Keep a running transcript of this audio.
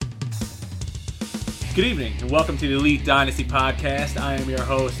Good evening, and welcome to the Elite Dynasty Podcast. I am your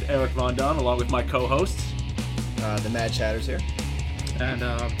host, Eric Von Dunn, along with my co-hosts. The Mad Chatters here. And,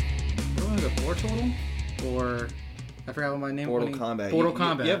 what was it, 4 total? Or, I forgot what my name was. Mortal Kombat. Mortal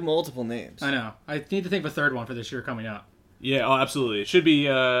Kombat. You have multiple names. I know. I need to think of a third one for this year coming up. Yeah, oh, absolutely. It should be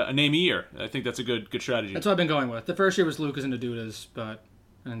a name a year. I think that's a good strategy. That's what I've been going with. The first year was Lucas and the Dudas, but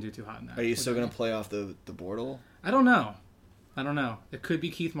I didn't do too hot in that. Are you still going to play off the Bortle? I don't know. It could be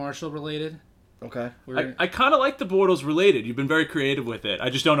Keith Marshall related. Okay. I kind of like the Bortles related. You've been very creative with it.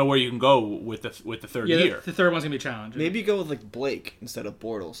 I just don't know where you can go with the third year. The third one's going to be challenging. Maybe go with like Blake instead of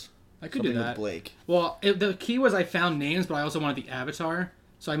Bortles. I could Something do that. With Blake. Well, the key was I found names, but I also wanted the avatar.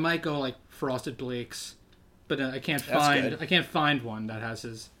 So I might go like Frosted Blake's, but I can't find one that has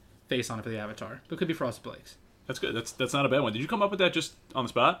his face on it for the avatar. But it could be Frosted Blake's. That's good. That's not a bad one. Did you come up with that just on the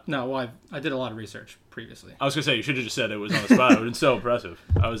spot? No, well, I did a lot of research previously. I was gonna say you should have just said it was on the spot. It would have been so impressive.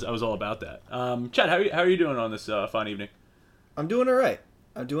 I was all about that. Chad, how are you doing on this fine evening? I'm doing all right.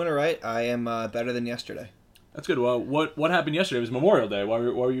 I am better than yesterday. That's good. Well, what happened yesterday? It was Memorial Day. Why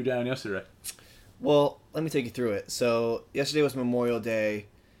were you down yesterday? Well, let me take you through it. So yesterday was Memorial Day.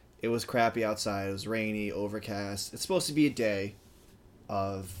 It was crappy outside. It was rainy, overcast. It's supposed to be a day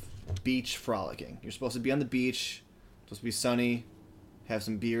of beach frolicking. You're supposed to be on the beach. It's supposed to be sunny. Have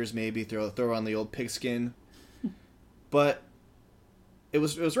some beers, maybe throw on the old pigskin. But it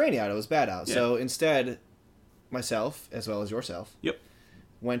was rainy out. It was bad out. Yeah. So instead, myself as well as yourself,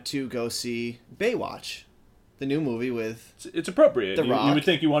 went to go see Baywatch, the new movie with it's appropriate. The Rock. You would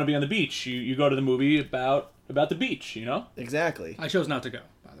think you want to be on the beach. You go to the movie about the beach. You know. Exactly. I chose not to go,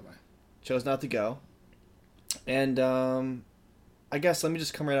 by the way. Chose not to go, and I guess let me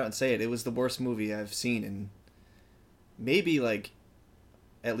just come right out and say it. It was the worst movie I've seen in maybe like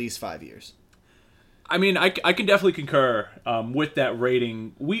at least 5 years. I mean, I can definitely concur with that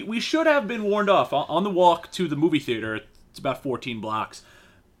rating. We should have been warned off. On the walk to the movie theater, it's about 14 blocks.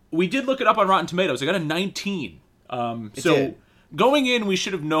 We did look it up on Rotten Tomatoes. I got a 19. So going in, we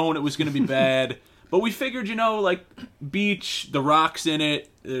should have known it was going to be bad. But we figured, like, beach, The Rock's in it.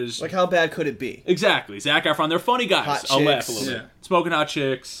 There's like, how bad could it be? Exactly. Zac Efron, they're funny guys. Hot I'll chicks. laugh a little bit. Smoking hot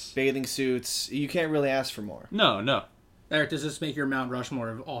chicks. Bathing suits. You can't really ask for more. No. Eric, does this make your Mount Rushmore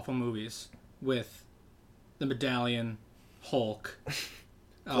of awful movies with The Medallion, Hulk,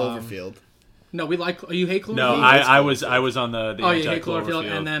 Cloverfield? No, we like. You hate Cloverfield? No, I was on the you hate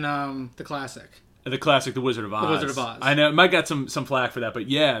Cloverfield, and then the classic. The classic, The Wizard of Oz. The Wizard of Oz. I know, it might get some flack for that, but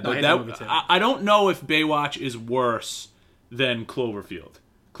yeah, No, I hate that movie too. I don't know if Baywatch is worse than Cloverfield.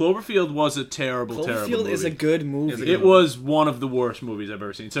 Cloverfield was a terrible movie. Cloverfield is a good movie. It was one of the worst movies I've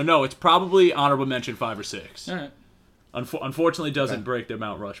ever seen. So no, it's probably honorable mention 5 or 6. All right. Unfortunately, doesn't break their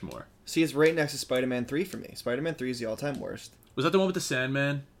Mount Rushmore. See, it's right next to Spider-Man 3 for me. Spider-Man 3 is the all-time worst. Was that the one with the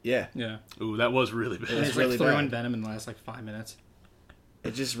Sandman? Yeah. Ooh, that was really bad. It's really like throwing bad. Venom in the last 5 minutes.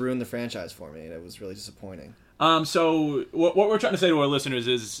 It just ruined the franchise for me, and it was really disappointing. So what we're trying to say to our listeners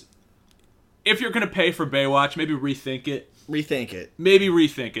is, if you're going to pay for Baywatch, maybe rethink it. Rethink it. Maybe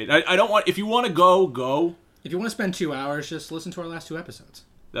rethink it. I don't want. If you want to go. If you want to spend 2 hours, just listen to our last 2 episodes.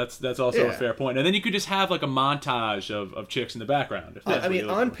 That's also a fair point. And then you could just have like a montage of chicks in the background. If that's I mean,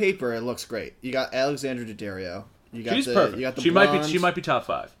 on for. paper, it looks great. You got Alexandra Daddario. She's perfect. You got the she blonde. might be top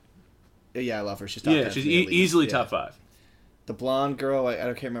 5. Yeah, I love her. She's top 5. She's easily top 5. The blonde girl, I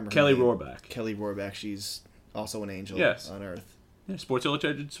can't remember her Kelly name. Rohrbach. Kelly Rohrbach. She's also an angel on Earth. Yeah, Sports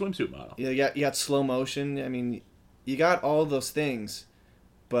Illustrated swimsuit model. Yeah, you got slow motion. I mean, you got all those things,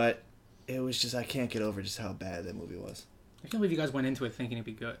 but it was just, I can't get over just how bad that movie was. I can't believe you guys went into it thinking it'd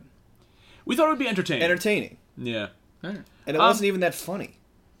be good. We thought it would be entertaining. Yeah. All right. And it wasn't even that funny.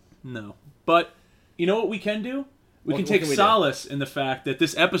 No. But you know what we can do? We can take solace in the fact that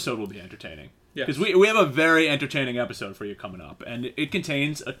this episode will be entertaining. Because we have a very entertaining episode for you coming up. And it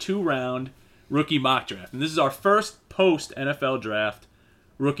contains a 2-round rookie mock draft. And this is our first post-NFL draft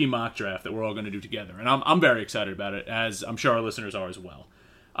rookie mock draft that we're all going to do together. And I'm very excited about it, as I'm sure our listeners are as well.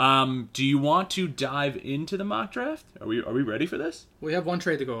 Do you want to dive into the mock draft? Are we ready for this? We have one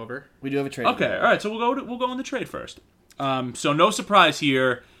trade to go over. We do have a trade. Okay, all right. So we'll go on the trade first. So no surprise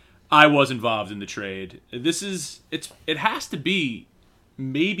here. I was involved in the trade. It has to be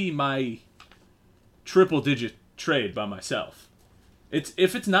maybe my triple-digit trade by myself.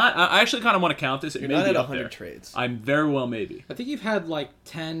 If it's not, I actually kind of want to count this. You're not at 100 trades. I'm very well maybe. I think you've had like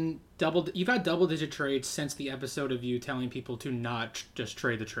 10 You've had double-digit trades since the episode of you telling people to not just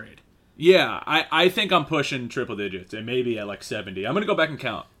trade the trade. Yeah, I think I'm pushing triple digits, and maybe at like 70. I'm gonna go back and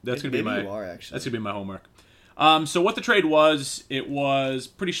count. That's gonna be my. You are, actually. That's gonna be my homework. So what the trade was, it was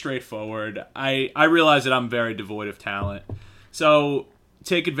pretty straightforward. I realize that I'm very devoid of talent. So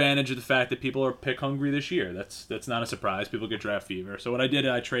take advantage of the fact that people are pick hungry this year. That's not a surprise. People get draft fever. So what I did,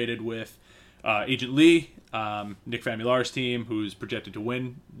 I traded with Agent Lee, Nick Famulara's team, who's projected to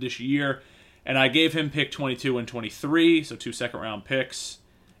win this year, and I gave him pick 22 and 23, so 2 second-round picks,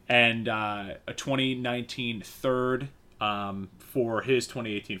 and a 2019 third for his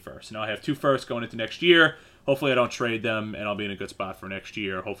 2018 first. Now I have 2 firsts going into next year. Hopefully I don't trade them, and I'll be in a good spot for next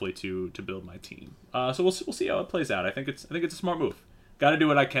year, hopefully to build my team. So we'll see how it plays out. I think it's a smart move. Got to do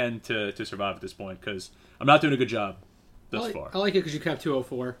what I can to survive at this point, because I'm not doing a good job thus far. I like it because you kept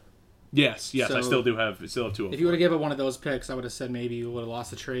 204. Yes, so I still have 204. If you would have given up one of those picks, I would have said maybe you would have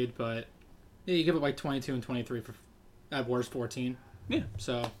lost the trade, but yeah, you give up like 22 and 23 for at worst 14. Yeah.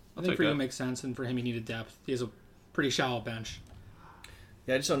 So I think for you it makes sense, and for him he needed depth. He has a pretty shallow bench.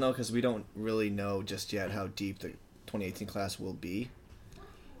 Yeah, I just don't know because we don't really know just yet how deep the 2018 class will be.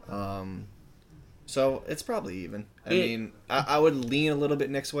 So it's probably even. I mean, I would lean a little bit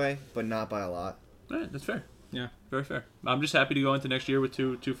Nick's way, but not by a lot. Right, that's fair. Yeah, very fair. I'm just happy to go into next year with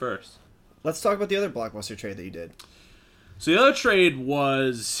two firsts. Let's talk about the other blockbuster trade that you did. So the other trade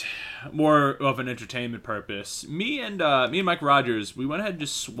was more of an entertainment purpose. Me and Mike Rogers, we went ahead and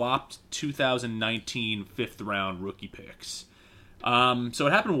just swapped 2019 fifth round rookie picks. So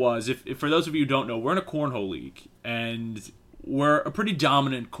what happened was, if for those of you who don't know, we're in a cornhole league, and we're a pretty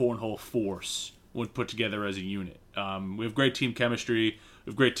dominant cornhole force when put together as a unit. We have great team chemistry,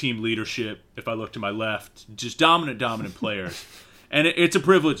 we have great team leadership. If I look to my left, just dominant players, and it's a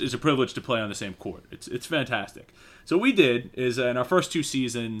privilege. It's a privilege to play on the same court. It's fantastic. So what we did is in our first 2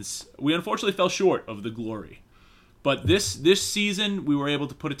 seasons, we unfortunately fell short of the glory, but this season we were able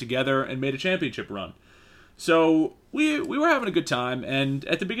to put it together and made a championship run. So we were having a good time, and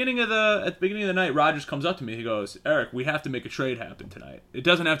at the beginning of the night, Rogers comes up to me. He goes, "Eric, we have to make a trade happen tonight. It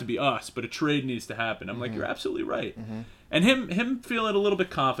doesn't have to be us, but a trade needs to happen." I'm like, "You're absolutely right." And him feeling a little bit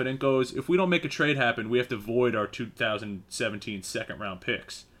confident goes, "If we don't make a trade happen, we have to void our 2017 second round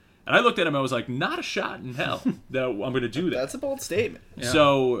picks." And I looked at him, I was like, "Not a shot in hell that I'm going to do that." That's a bold statement. Yeah.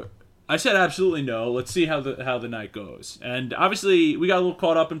 So I said absolutely no. Let's see how the night goes. And obviously, we got a little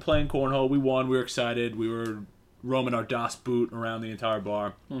caught up in playing cornhole. We won. We were excited. We were roaming our Das Boot around the entire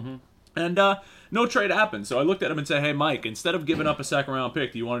bar. And no trade happened. So I looked at him and said, "Hey, Mike, instead of giving up a second-round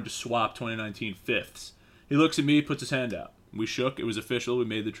pick, do you want to just swap 2019 fifths?" He looks at me, puts his hand out. We shook. It was official. We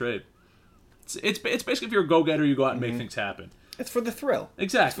made the trade. It's basically, if you're a go-getter, you go out and make things happen. It's for the thrill.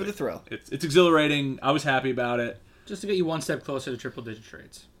 Exactly. It's for the thrill. It's exhilarating. I was happy about it. Just to get you one step closer to triple-digit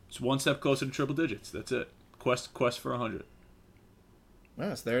trades. It's one step closer to triple digits. That's it. Quest for 100.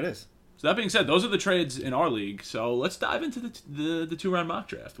 Yes, there it is. So that being said, those are the trades in our league. So let's dive into the 2-round mock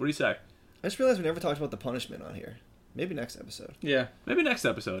draft. What do you say? I just realized we never talked about the punishment on here. Maybe next episode. Yeah. Maybe next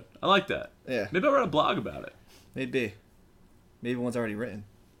episode. I like that. Yeah. Maybe I'll write a blog about it. Maybe one's already written.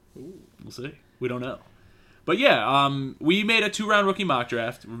 Ooh, we'll see. We don't know. But yeah, we made a 2-round rookie mock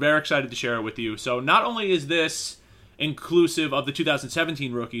draft. We're very excited to share it with you. So not only is this inclusive of the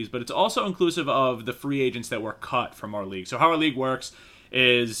 2017 rookies, but it's also inclusive of the free agents that were cut from our league. So how our league works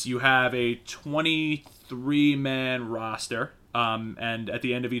is you have a 23-man roster, and at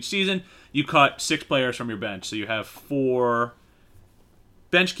the end of each season, you cut 6 players from your bench. So you have 4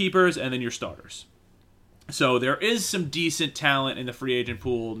 bench keepers and then your starters. So there is some decent talent in the free agent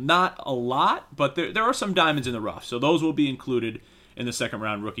pool. Not a lot, but there are some diamonds in the rough. So those will be included in the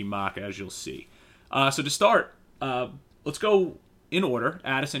second-round rookie mock, as you'll see. So to start, let's go in order.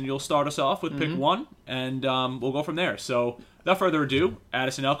 Addison, you'll start us off with pick 1, and we'll go from there. So without further ado,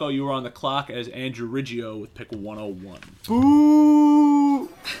 Addison Elko, you were on the clock as Andrew Riggio with pick 101. Boo!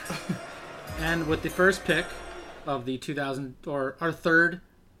 And with the first pick of the our third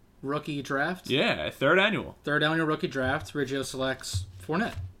rookie draft. Yeah, third annual rookie draft. Riggio selects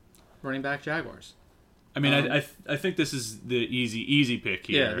Fournette, running back Jaguars. I mean, I think this is the easy pick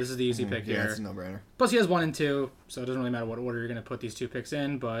here. Yeah, this is the easy pick here. Yeah, it's a no-brainer. Plus, he has 1 and 2, so it doesn't really matter what order you're going to put these 2 picks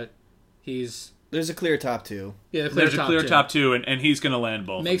in, but there's a clear top 2. Yeah, there's a clear top 2, and he's going to land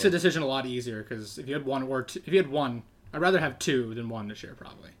both. Makes a decision a lot easier, because if you had 1 or 2, if you had 1, I'd rather have 2 than 1 this year,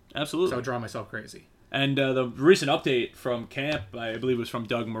 probably. Absolutely. So I would drive myself crazy. And the recent update from camp, I believe it was from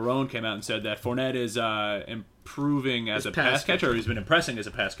Doug Marrone, came out and said that Fournette is improving as a pass catcher. He's been impressing as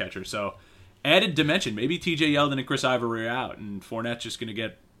a pass catcher. So added dimension. Maybe TJ Yeldon and Chris Ivory are out, and Fournette's just going to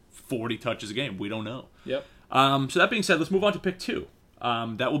get 40 touches a game. We don't know. Yep. So that being said, let's move on to pick 2.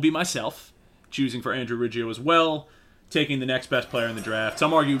 That will be myself, choosing for Andrew Riggio as well, taking the next best player in the draft.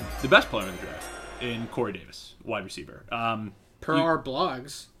 Some argue the best player in the draft in Corey Davis, wide receiver. Per our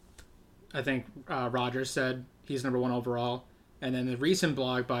blogs, I think Rogers said he's number 1 overall. And then the recent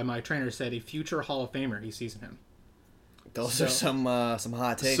blog by my trainer said a future Hall of Famer he sees in him. Those are some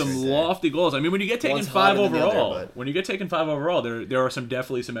hot takes. Some lofty goals. I mean, when you get taken 5 overall, there are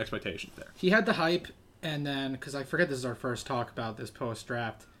definitely some expectations there. He had the hype, and then, because I forget this is our first talk about this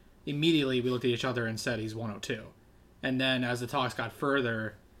post-draft, immediately we looked at each other and said he's 102. And then as the talks got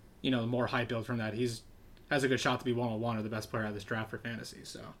further, the more hype built from that. Has a good shot to be 101 or the best player out of this draft for fantasy.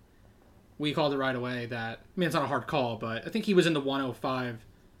 So we called it right away that, it's not a hard call, but I think he was in the 105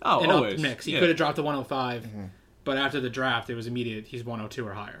 always. Up mix. He could have dropped to 105, but after the draft, it was immediate. He's 102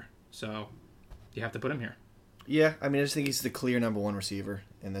 or higher. So you have to put him here. Yeah, I just think he's the clear number 1 receiver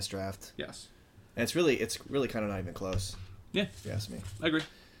in this draft. Yes. And it's really kind of not even close. Yeah. If you ask me. I agree.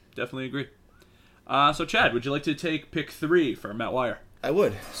 Definitely agree. So, Chad, would you like to take pick 3 for Matt Wire? I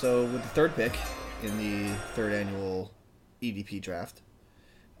would. So, with the third pick in the third annual EDP draft,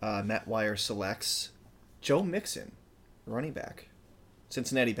 Matt Wire selects Joe Mixon, running back,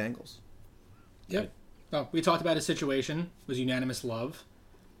 Cincinnati Bengals. Yep. Oh, we talked about his situation. It was unanimous love.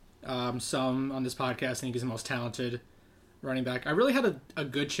 Some on this podcast think he's the most talented running back. I really had a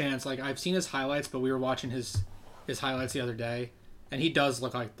good chance. Like, I've seen his highlights, but we were watching his highlights the other day, and he does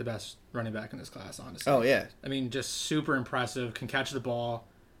look like the best running back in this class, honestly. Oh, yeah. Just super impressive, can catch the ball.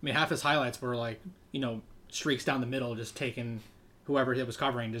 Half his highlights were like, streaks down the middle, just taking whoever he was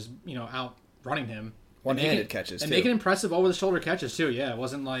covering, just, out running him. One-handed catches, and too. making impressive over-the-shoulder catches, too, yeah. It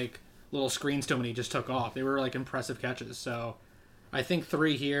wasn't like little screens to him and he just took off. They were, like, impressive catches. So I think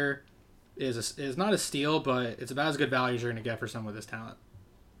 3 here is not a steal, but it's about as good value as you're going to get for someone with this talent.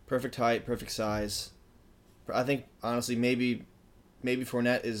 Perfect height, perfect size. I think, honestly, maybe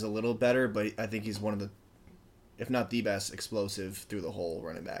Fournette is a little better, but I think he's one of the, if not the best, explosive through the whole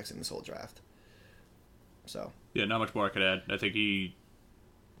running backs in this whole draft. So. Yeah, not much more I could add. I think he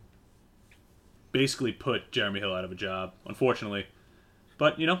basically put Jeremy Hill out of a job, unfortunately.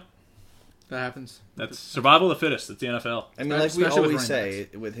 But, that happens. That's survival of the fittest. It's the NFL. Like we always say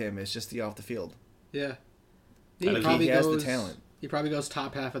with him, it's just the off the field. Yeah. He has the talent. He probably goes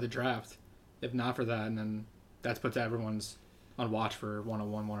top half of the draft, if not for that, and then that puts everyone's on watch for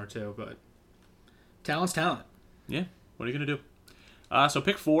 101, 102. But talent's talent. Yeah. What are you going to do? So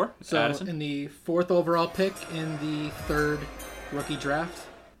pick 4. So Addison. In the 4th overall pick in the third rookie draft,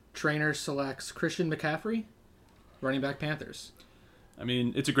 Trainer selects Christian McCaffrey, running back Panthers.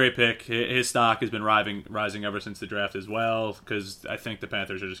 It's a great pick. His stock has been rising ever since the draft as well, because I think the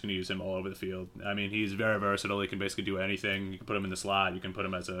Panthers are just going to use him all over the field. He's very versatile. He can basically do anything. You can put him in the slot. You can put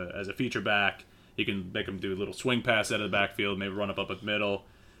him as a feature back. You can make him do a little swing pass out of the backfield, maybe run up the middle.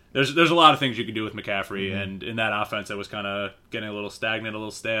 There's a lot of things you can do with McCaffrey, and in that offense that was kind of getting a little stagnant, a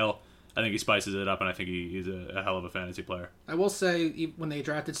little stale. I think he spices it up, and I think he's a hell of a fantasy player. I will say, when they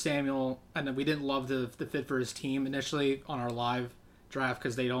drafted Samuel, and we didn't love the fit for his team initially on our live draft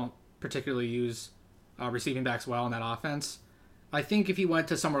because they don't particularly use receiving backs well in that offense. I think if he went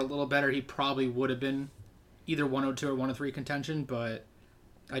to somewhere a little better, he probably would have been either 102 or 103 contention, but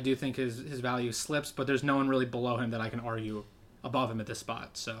I do think his value slips, but there's no one really below him that I can argue above him at this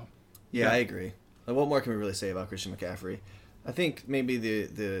spot. So yeah. I agree. What more can we really say about Christian McCaffrey? I think maybe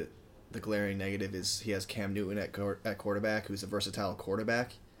the glaring negative is he has Cam Newton at quarterback, who's a versatile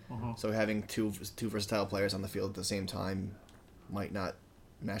quarterback. So having two versatile players on the field at the same time might not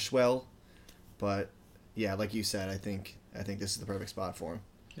mesh well. But yeah, like you said, I think this is the perfect spot for him.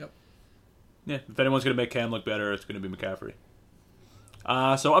 Yep. Yeah, if anyone's going to make Cam look better, it's going to be McCaffrey.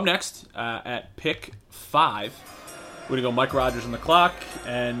 So up next, at pick 5, we're going to go Mike Rodgers on the clock,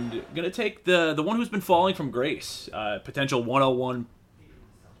 and going to take the one who's been falling from grace, potential 101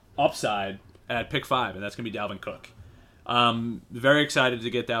 upside at pick 5, and that's going to be Dalvin Cook. Very excited to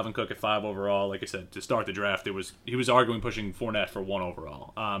get Dalvin Cook at 5 overall. Like I said, to start the draft, he was arguing pushing Fournette for 1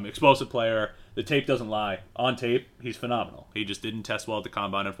 overall. Explosive player. The tape doesn't lie. On tape, he's phenomenal. He just didn't test well at the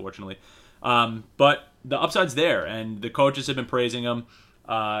combine, unfortunately. But the upside's there, and the coaches have been praising him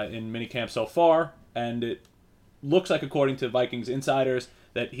in minicamp so far, and it looks like, according to Vikings insiders,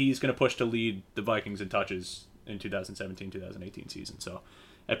 that he's going to push to lead the Vikings in touches in 2017-2018 season. So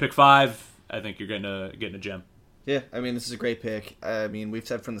at pick 5, I think you're getting a gem. Yeah, this is a great pick. We've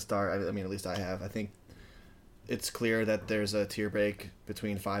said from the start, at least I have, I think it's clear that there's a tier break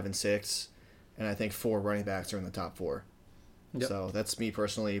between 5 and 6, and I think 4 running backs are in the top 4. Yep. So that's me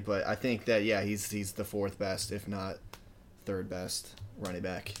personally, but I think that, yeah, he's the 4th best, if not 3rd best running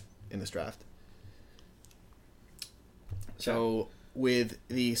back in this draft. So with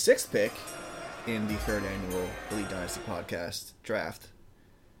the 6th pick in the 3rd annual Elite Dynasty Podcast draft,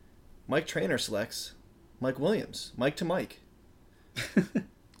 Mike Trainer selects Mike Williams. Mike to Mike.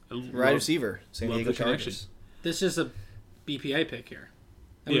 Wide receiver, San Diego Chargers. This is a BPA pick here.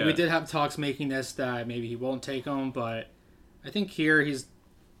 We did have talks making this that maybe he won't take him, but I think here he's,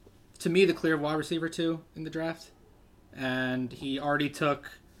 to me, the clear wide receiver 2 in the draft. And he already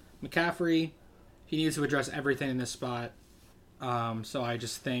took McCaffrey. He needs to address everything in this spot. So I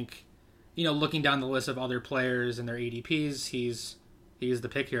just think, looking down the list of other players and their ADPs, he's the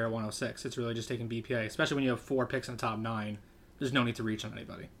pick here at 106. It's really just taking BPA, especially when you have 4 picks in the top 9. There's no need to reach on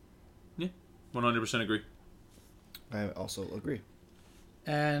anybody. Yeah, 100% agree. I also agree.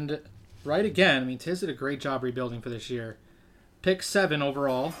 And right again, I mean, Tiz did a great job rebuilding for this year. Pick 7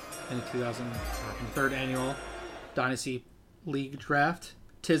 overall in the 2003rd annual Dynasty League draft.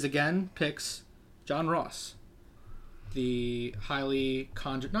 Tiz again picks John Ross, the highly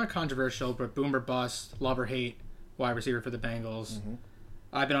not controversial but boomer bust, love or hate wide receiver for the Bengals. Mm-hmm.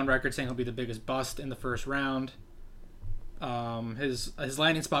 I've been on record saying he'll be the biggest bust in the first round. His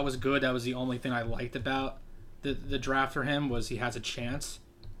landing spot was good. That was the only thing I liked about the draft for him, was he has a chance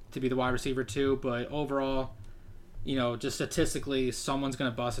to be the wide receiver 2. But overall, just statistically, someone's going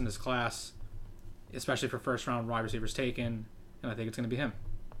to bust in this class, especially for first round wide receivers taken, and I think it's going to be him.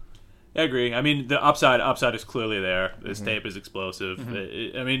 I agree. I mean, the upside is clearly there. His tape is explosive.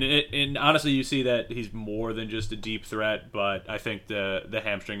 Mm-hmm. And honestly, you see that he's more than just a deep threat, but I think the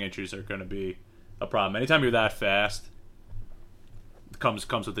hamstring injuries are going to be a problem. Anytime you're that fast, comes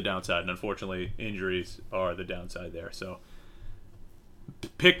with the downside, and unfortunately, injuries are the downside there. So,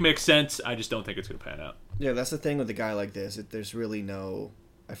 pick makes sense. I just don't think it's going to pan out. Yeah, that's the thing with a guy like this. There's really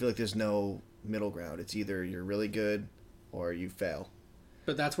I feel like there's no middle ground. It's either you're really good or you fail.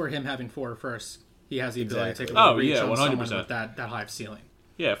 But that's where him having 4 first, he has the ability to take a reach on 100%. someone with that high ceiling.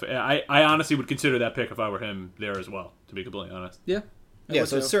 Yeah, I honestly would consider that pick if I were him there as well, to be completely honest. Yeah. Yeah,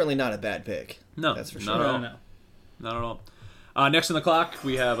 so it's certainly not a bad pick. No, that's for sure. Not at all. Next on the clock,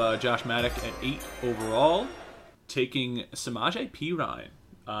 we have Josh Maddock at 8 overall, taking Samaje Perine.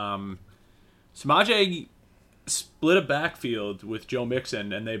 Samaje split a backfield with Joe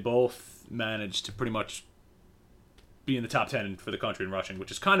Mixon, and they both managed to pretty much be in the top 10 for the country in rushing, which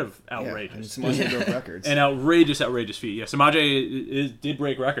is kind of outrageous. Yeah, and Samaje broke records. An outrageous feat. Yeah, Samaje did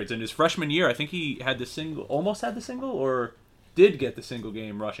break records. In his freshman year, I think he had almost had the single, or did get the single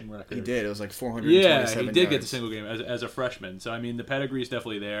game rushing record. He did. It was like 427 Yeah, he did get the single game as a freshman. So, I mean, the pedigree is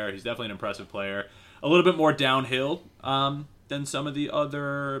definitely there. He's definitely an impressive player. A little bit more downhill than some of the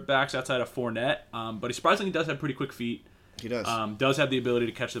other backs outside of Fournette, but he surprisingly does have pretty quick feet. He does. Does have the ability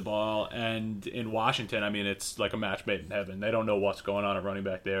to catch the ball, and in Washington, I mean, it's like a match made in heaven. They don't know what's going on at running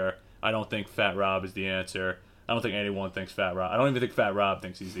back there. I don't think Fat Rob is the answer. I don't think anyone thinks Fat Rob. I don't even think Fat Rob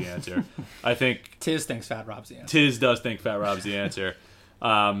thinks he's the answer. I think Tiz thinks Fat Rob's the answer. Tiz does think Fat Rob's the answer.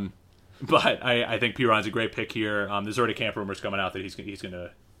 But I think Perine's a great pick here. There's already camp rumors coming out that he's going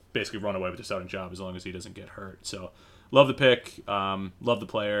to basically run away with the starting job as long as he doesn't get hurt. So, love the pick. Love the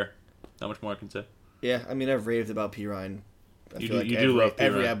player. Not much more I can say. Yeah, I mean, I've raved about Perine. You do love Perine.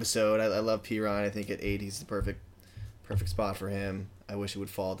 Every episode. I love Perine. I think at 8 he's the perfect spot for him. I wish it would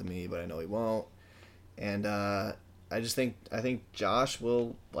fall to me, but I know he won't. And I think Josh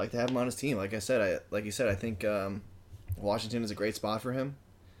will like to have him on his team. Like you said, I think Washington is a great spot for him.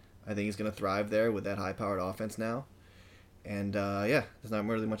 I think he's going to thrive there with that high-powered offense now. And there's not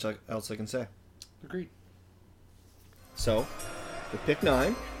really much else I can say. Agreed. So, with pick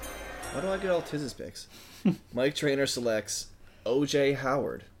 9, why do I get all Tiz's picks? Mike Trainer selects O.J.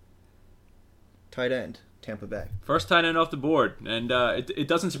 Howard, tight end, Tampa Bay. First tight end off the board, and it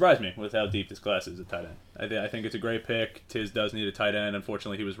doesn't surprise me with how deep this class is at tight end. I think it's a great pick. Tiz does need a tight end.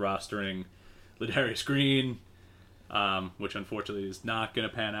 Unfortunately, he was rostering Ladarius Green, which unfortunately is not going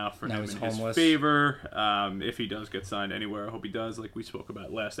to pan out for him in his favor. If he does get signed anywhere, I hope he does, like we spoke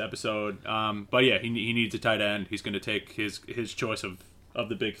about last episode. But yeah, he needs a tight end. He's going to take his choice of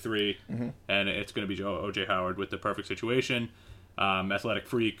the big 3, and it's going to be O.J. Howard with the perfect situation. Athletic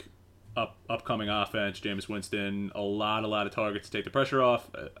freak, upcoming offense, Jameis Winston, a lot of targets to take the pressure off.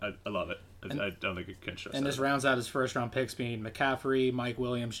 I love it. I don't think it can stress. And this rounds out his first round picks being McCaffrey, Mike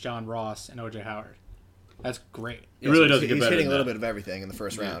Williams, John Ross, and O.J. Howard. That's great. It really doesn't get better. He's hitting a little bit of everything in the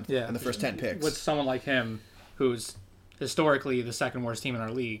first round. Yeah. In the first 10 picks. With someone like him, who's historically the second worst team in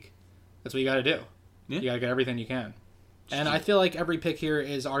our league, that's what you got to do. Yeah. You got to get everything you can. And I feel like every pick here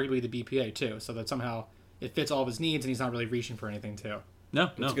is arguably the BPA too, so that somehow it fits all of his needs, and he's not really reaching for anything too. No,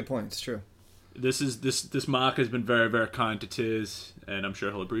 that's a good point. It's true. This mock has been very, very kind to Tiz, and I'm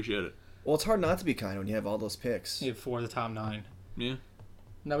sure he'll appreciate it. Well, it's hard not to be kind when you have all those picks. You have 4 of the top 9. Yeah.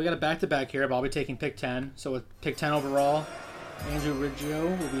 Now we got a back-to-back here, but I'll be taking pick 10. So with pick 10 overall, Andrew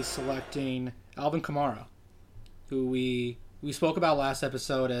Riggio will be selecting Alvin Kamara, who we spoke about last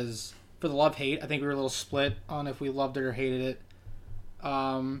episode as for the love-hate. I think we were a little split on if we loved it or hated it.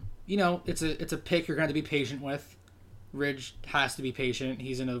 It's a pick you're going to be patient with. Ridge has to be patient.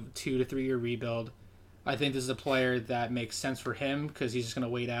 He's in a 2 to 3 year rebuild. I think this is a player that makes sense for him because he's just going to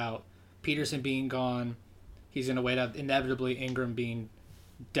wait out Peterson being gone. He's going to wait out inevitably Ingram being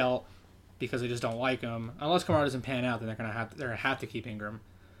dealt because they just don't like him. Unless Kamara doesn't pan out, then they're going to have to keep Ingram.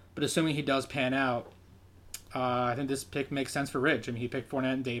 But assuming he does pan out, I think this pick makes sense for Ridge. I mean, he picked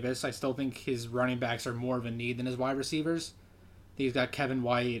Fournette and Davis. I still think his running backs are more of a need than his wide receivers. He's got Kevin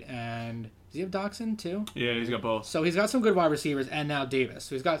White and does he have Doxson too? Yeah, he's got both. So he's got some good wide receivers and now Davis.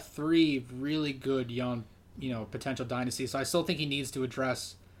 So he's got 3 really good young, potential dynasties. So I still think he needs to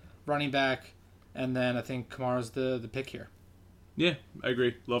address running back, and then I think Kamara's the pick here. Yeah, I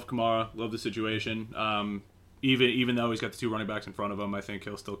agree. Love Kamara. Love the situation. Even though he's got the 2 running backs in front of him, I think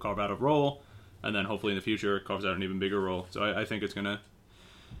he'll still carve out a role, and then hopefully in the future carves out an even bigger role. So I think it's gonna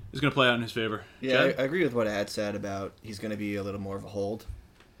play out in his favor. Yeah, I agree with what Ad said about he's gonna be a little more of a hold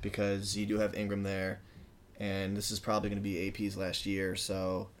because you do have Ingram there, and this is probably gonna be AP's last year.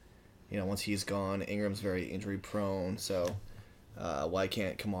 So, once he's gone, Ingram's very injury prone. So, why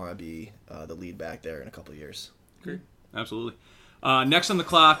can't Kamara be the lead back there in a couple of years? Great, absolutely. Next on the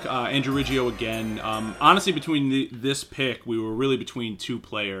clock, Andrew Riggio again. Honestly, between this pick, we were really between 2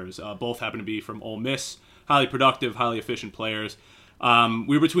 players. Both happen to be from Ole Miss, highly productive, highly efficient players.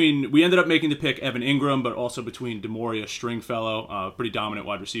 We ended up making the pick Evan Ingram, but also between DeMaurice Stringfellow, pretty dominant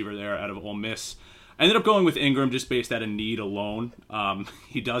wide receiver there out of Ole Miss. I ended up going with Ingram just based out of need alone.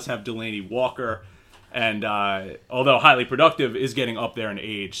 He does have Delanie Walker, and although highly productive, is getting up there in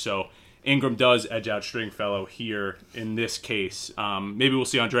age, so Ingram does edge out Stringfellow here in this case. Maybe we'll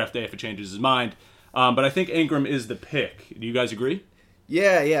see on draft day if it changes his mind. But I think Ingram is the pick. Do you guys agree?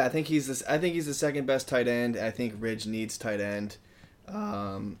 Yeah. I think he's the second best tight end. I think Ridge needs tight end.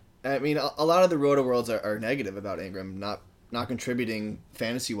 I mean, a lot of the Roto-Worlds are negative about Ingram not contributing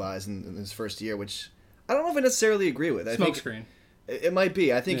fantasy-wise in his first year, which I don't know if I necessarily agree with. Smokescreen. It might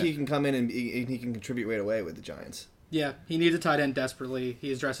be. I think he can come in and he can contribute right away with the Giants. Yeah, he needs a tight end desperately.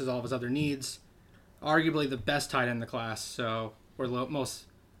 He addresses all of his other needs. Arguably the best tight end in the class, so or most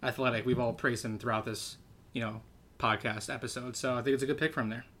athletic. We've all praised him throughout this, podcast episode. So I think it's a good pick from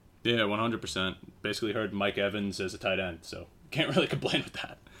there. Yeah, 100%. Basically heard Mike Evans as a tight end, so can't really complain with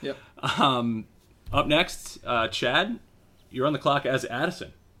that. Yep. Up next, Chad, you're on the clock as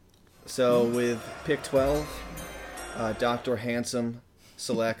Addison. So with pick 12, Dr. Handsome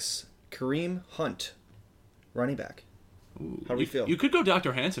selects Kareem Hunt, running back. Ooh, how do we feel? You could go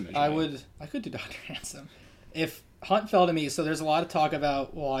Dr. Handsome. I could do Dr. Handsome. If Hunt fell to me, so there's a lot of talk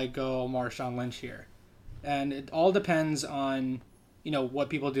about, will I go Marshawn Lynch here? And it all depends on, what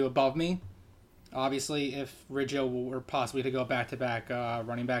people do above me. Obviously, if Riggio were possibly to go back-to-back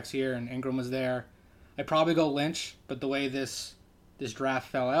running backs here and Ingram was there, I'd probably go Lynch. But the way this draft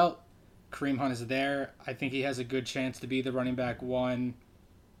fell out, Kareem Hunt is there. I think he has a good chance to be the running back 1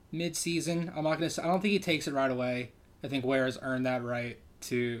 mid-season. I don't think he takes it right away. I think Ware has earned that right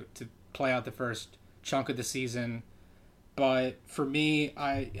to play out the first chunk of the season. But for me,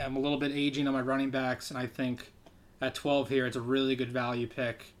 I am a little bit aging on my running backs, and I think at 12 here, it's a really good value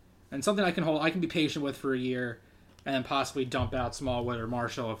pick. And something I can be patient with for a year, and then possibly dump out Smallwood or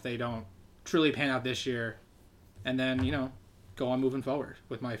Marshall if they don't truly pan out this year. And then, go on moving forward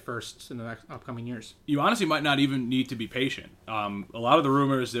with my firsts in the next upcoming years. You honestly might not even need to be patient. A lot of the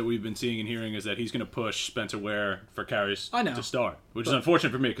rumors that we've been seeing and hearing is that he's going to push Spencer Ware for carries to start, which is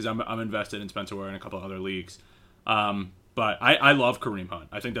unfortunate for me because I'm invested in Spencer Ware in a couple of other leagues. But I love Kareem Hunt.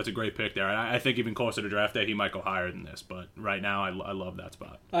 I think that's a great pick there. I think even closer to draft day, he might go higher than this. But right now, I love that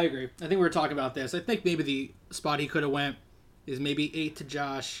spot. I agree. I think we were talking about this. I think maybe the spot he could have went is maybe 8 to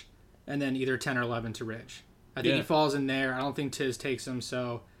Josh and then either 10 or 11 to Ridge. I think he falls in there. I don't think Tiz takes him.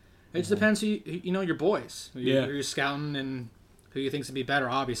 So it just depends who your boys. Who you're scouting and who you think would be better,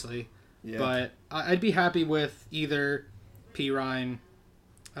 obviously. Yeah. But I'd be happy with either P. Ryan.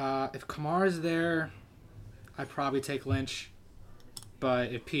 If Kamara's there, I'd probably take Lynch.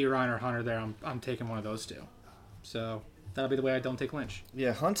 But if P. Ryan or Hunt are there, I'm taking one of those 2. So that'll be the way I don't take Lynch.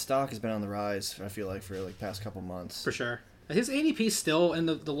 Yeah, Hunt's stock has been on the rise, I feel like, for past couple months. For sure. His ADP's still in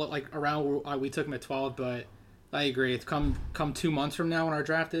the around where we took him at 12, but I agree. It's come 2 months from now when our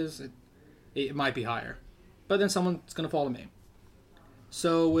draft is, it might be higher. But then someone's going to fall to me.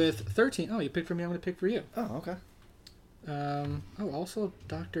 So with 13, you picked for me, I'm going to pick for you. Oh, okay. Also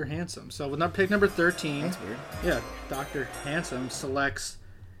Dr. Handsome. So with pick number 13. That's weird. Yeah, Dr. Handsome selects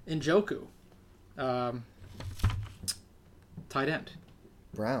Njoku. Tight end.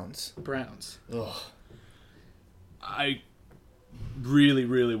 Browns. Ugh. I really,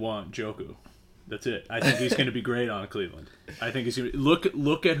 really want Njoku. That's it. I think he's going to be great on Cleveland. I think he's going to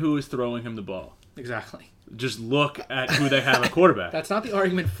look at who is throwing him the ball. Exactly. just look at who they have at quarterback. That's not the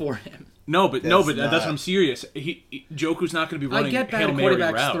argument for him. No, but that's what I'm serious. Njoku's not going to be running Hail Mary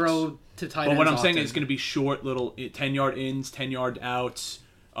routes. Throw to tight but what I'm saying often. is it's going to be short little 10-yard ins, 10-yard outs,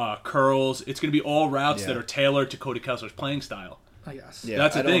 curls. It's going to be all routes that are tailored to Cody Kessler's playing style. I guess. Yeah,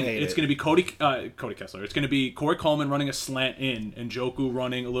 that's the thing. It's going to be Cody Kessler. It's going to be Corey Coleman running a slant in and Njoku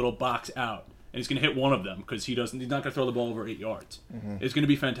running a little box out. And he's going to hit one of them because he's not going to throw the ball over 8 yards. Mm-hmm. It's going to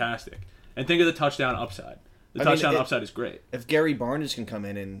be fantastic. And think of the touchdown upside. The touchdown upside is great. If Gary Barnidge can come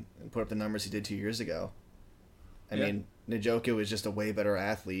in and put up the numbers he did 2 years ago, I mean, Njoku is just a way better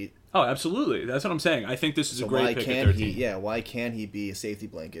athlete. Oh, absolutely. That's what I'm saying. I think this is a great pick at 13. Why can't he be a safety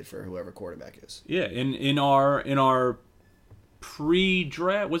blanket for whoever quarterback is? Yeah, in our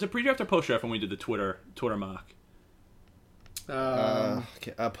pre-draft, was it pre-draft or post-draft when we did the Twitter mock?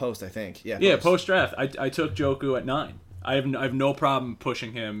 Post, I think. Yeah, yeah, post-draft. I took Njoku at 9. I have no problem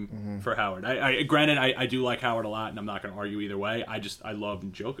pushing him for Howard. Granted, I do like Howard a lot, and I'm not going to argue either way. I love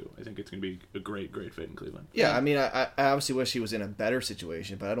Njoku. I think it's going to be a great fit in Cleveland. Yeah, I mean, I obviously wish he was in a better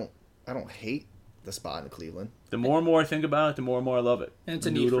situation, but I don't hate the spot in Cleveland. The more and more I think about it, the more and more I love it. And it's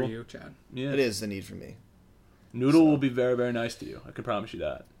a need for you, Chad. Yeah, it is the need for me. Noodle will be very, very nice to you. I can promise you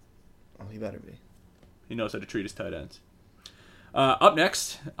that. Oh, he better be. He knows how to treat his tight ends. Up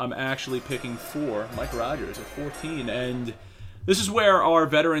next, I'm actually picking for Mike Rodgers at 14, and this is where our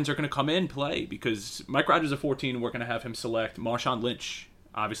veterans are going to come in play because Mike Rodgers at 14, we're going to have him select Marshawn Lynch.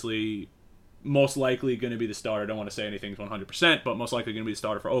 Obviously, most likely going to be the starter. I don't want to say anything's 100%, but most likely going to be the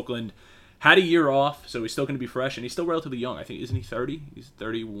starter for Oakland. Had a year off, so he's still going to be fresh, and he's still relatively young. I think, isn't he 30? He's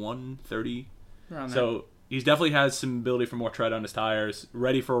 31, 30. So he definitely has some ability for more tread on his tires,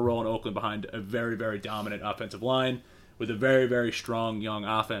 ready for a role in Oakland behind a very, very dominant offensive line. With a very, very strong young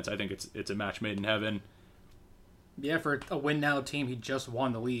offense, I think it's a match made in heaven. Yeah, for a win-now team, he just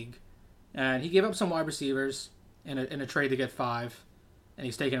won the league. And he gave up some wide receivers in a trade to get 5, and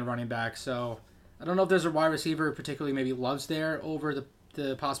he's taking a running back. So I don't know if there's a wide receiver particularly maybe loves there over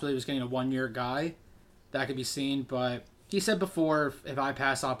the possibility of just getting a 1-year guy. That could be seen, but he said before if I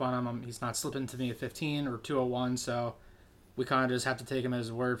pass up on him, he's not slipping to me at 15 or 201, so we kind of just have to take him as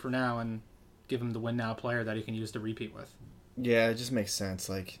a word for now and give him the win-now player that he can use to repeat with. Yeah, it just makes sense.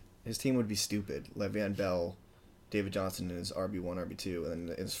 Like, his team would be stupid. Le'Veon Bell, David Johnson in his RB1, RB2, and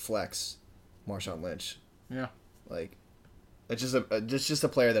then his flex, Marshawn Lynch. Yeah. Like, it's just a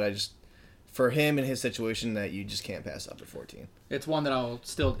player that for him and his situation that you just can't pass up at 14. It's one that I'll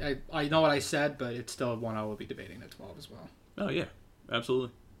still... I know what I said, but it's still one I will be debating at 12 as well. Oh, yeah.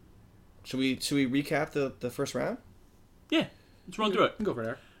 Absolutely. Should we recap the first round? Yeah. Let's run through it. Go for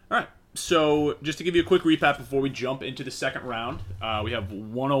there. All right. So, just to give you a quick recap before we jump into the second round, we have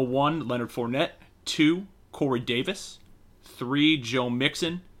 101, Leonard Fournette, 2, Corey Davis, 3, Joe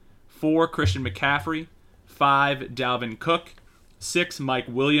Mixon, 4, Christian McCaffrey, 5, Dalvin Cook, 6, Mike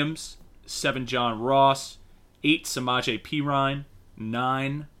Williams, 7, John Ross, 8, Samaje Perine,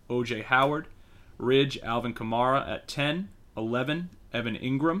 9, O.J. Howard, Ridge Alvin Kamara at 10, 11, Evan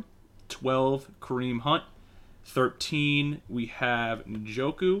Ingram, 12, Kareem Hunt, 13, we have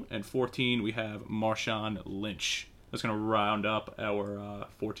Njoku, and 14, we have Marshawn Lynch. That's going to round up our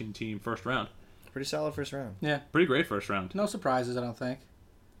 14-team first round. Pretty solid first round. Yeah. Pretty great first round. No surprises, I don't think.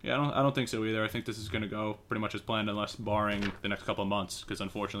 Yeah, I don't think so either. I think this is going to go pretty much as planned, unless barring the next couple of months, because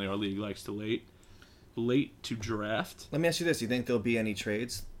unfortunately our league likes to late to draft. Let me ask you this. Do you think there'll be any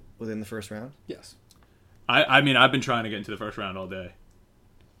trades within the first round? Yes. I mean, I've been trying to get into the first round all day.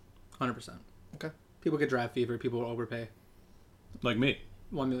 100%. Okay. People get draft fever. People will overpay. Like me.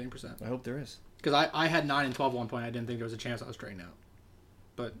 1,000,000%. I hope there is. Because I had 9 and 12 at one point. I didn't think there was a chance I was trading out.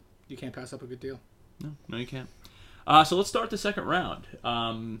 But you can't pass up a good deal. No, you can't. So let's start the second round.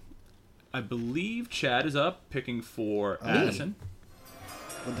 I believe Chad is up, picking for Addison.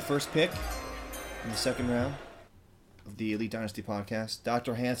 With the first pick in the second round of the Elite Dynasty podcast,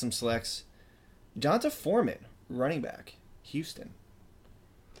 Dr. Handsome selects Jonta Foreman, running back, Houston.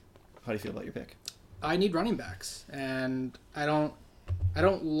 How do you feel about your pick? I need running backs, and I don't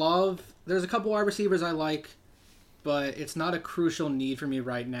love. There's a couple wide receivers I like, but it's not a crucial need for me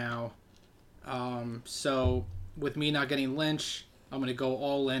right now. So with me not getting Lynch, I'm going to go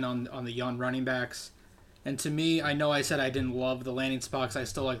all in on the young running backs. And to me, I know I said I didn't love the landing spots. I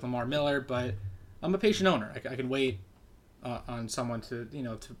still like Lamar Miller, but I'm a patient owner. I can wait on someone to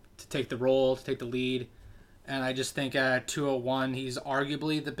take the role, to take the lead. And I just think at 201, he's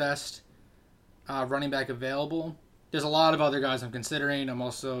arguably the best running back available. There's a lot of other guys I'm considering. I'm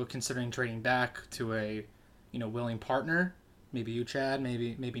also considering trading back to a willing partner. Maybe you, Chad.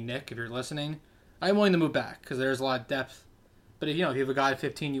 Maybe Nick, if you're listening. I'm willing to move back because there's a lot of depth. But if you have a guy at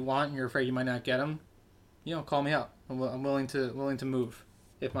 15 you want and you're afraid you might not get him, call me up. I'm willing to move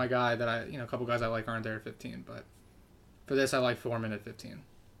if my guy that a couple guys I like aren't there at 15. But for this, I like Foreman at 15.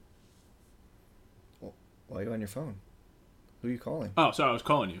 Well, why are you on your phone? Who are you calling? Oh, sorry, I was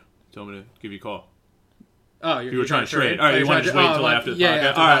calling you. Told me to give you a call. Oh, you were trying to trade. All right, you want to just wait until after the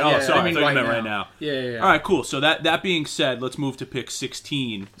podcast? All right. Sorry, I thought you meant right now. Yeah. All right, cool. So that being said, let's move to pick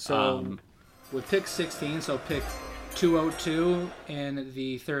 16. So with pick 16, so pick 202 in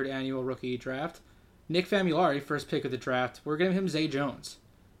the third annual rookie draft, Nick Famulari, first pick of the draft. We're giving him Zay Jones,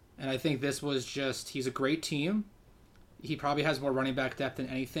 and I think this was he's a great team. He probably has more running back depth than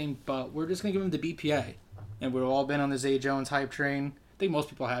anything, but we're just gonna give him the BPA, and we've all been on the Zay Jones hype train. I think most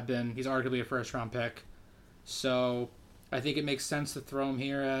people have been. He's arguably a first round pick. So I think it makes sense to throw him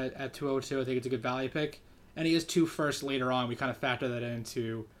here at 202. I think it's a good value pick. And he is 2 first later on. We kind of factor that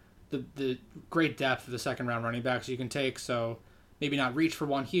into the great depth of the second-round running backs you can take. So maybe not reach for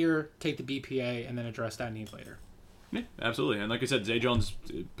one here, take the BPA, and then address that need later. Yeah, absolutely. And like I said, Zay Jones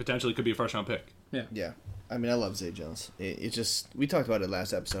potentially could be a first-round pick. Yeah. I mean, I love Zay Jones. It just... We talked about it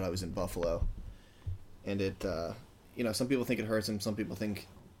last episode. I was in Buffalo. And it, some people think it hurts him. Some people think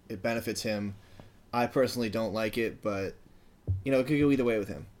it benefits him. I personally don't like it, but, it could go either way with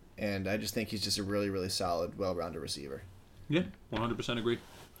him. And I just think he's just a really, really solid, well-rounded receiver. Yeah, 100% agree.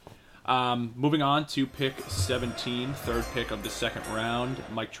 Moving on to pick 17, third pick of the second round.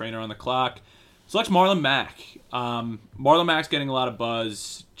 Mike Trainer on the clock. Selects Marlon Mack. Marlon Mack's getting a lot of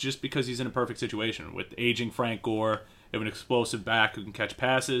buzz just because he's in a perfect situation. With aging Frank Gore, you have an explosive back who can catch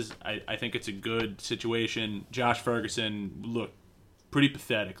passes. I think it's a good situation. Josh Ferguson looked pretty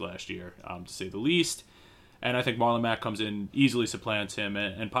pathetic last year, to say the least. And I think Marlon Mack comes in, easily supplants him,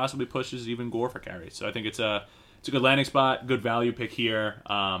 and possibly pushes even Gore for carries. So I think it's a good landing spot, good value pick here.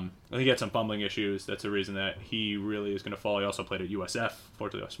 I think he had some fumbling issues. That's the reason that he really is going to fall. He also played at USF,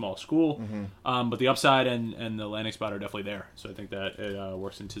 fortunately a small school. Mm-hmm. But the upside and the landing spot are definitely there. So I think that it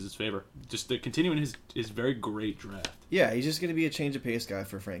works into his favor. Just continuing his very great draft. Yeah, he's just going to be a change of pace guy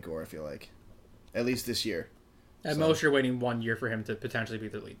for Frank Gore, I feel like. At least this year. At most, you're waiting 1 year for him to potentially be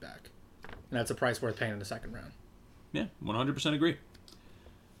the lead back. And that's a price worth paying in the second round. Yeah, 100% agree.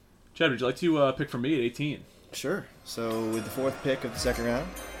 Chad, would you like to pick for me at 18? Sure. So with the fourth pick of the second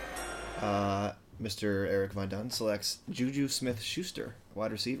round, Mr. Eric Von Dunn selects Juju Smith-Schuster,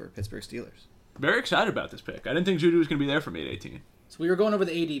 wide receiver, Pittsburgh Steelers. Very excited about this pick. I didn't think Juju was going to be there for me at 18. So we were going over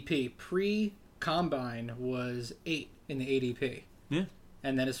the ADP. Pre-combine was 8 in the ADP. Yeah.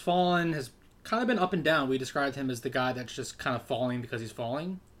 And then has kind of been up and down. We described him as the guy that's just kind of falling because he's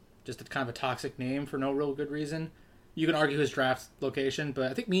falling. Just a kind of a toxic name for no real good reason. You can argue his draft location, but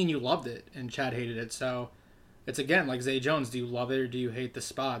I think me and you loved it, and Chad hated it. So it's, again, like Zay Jones. Do you love it or do you hate the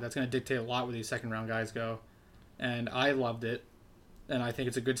spot? That's going to dictate a lot where these second-round guys go. And I loved it, and I think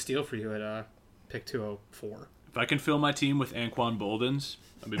it's a good steal for you at pick 204. If I can fill my team with Anquan Boldens,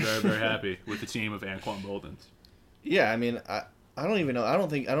 I'll be very, very happy with the team of Anquan Boldens. Yeah, I mean, I don't even know. I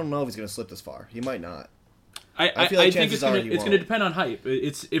don't know if he's going to slip this far. He might not. I feel like think it's going to depend on hype.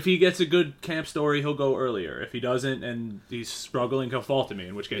 If he gets a good camp story, he'll go earlier. If he doesn't and he's struggling, he'll fall to me.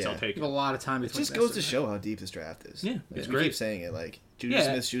 In which case, I'll take it. A lot of time. It just goes to show how deep this draft is. Yeah, it's we great. Keep saying it. Like Juju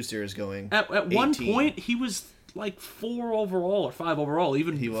Smith-Schuster is going. At one point, he was like 4 overall or 5 overall,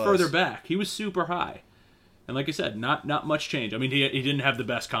 even further back. He was super high. And like I said, not much change. I mean, he didn't have the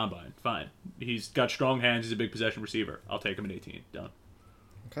best combine. Fine. He's got strong hands. He's a big possession receiver. I'll take him at 18. Done.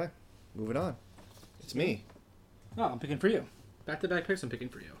 Okay. Moving on. It's me. Oh, I'm picking for you. Back-to-back picks, I'm picking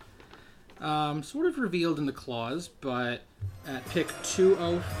for you. Sort of revealed in the clause, but at pick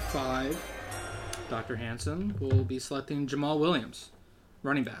 205, Dr. Hansen will be selecting Jamal Williams,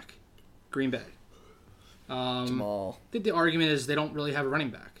 running back, Green Bay. Jamal. I think the argument is they don't really have a running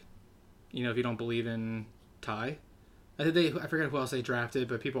back. If you don't believe in Ty. I forget who else they drafted,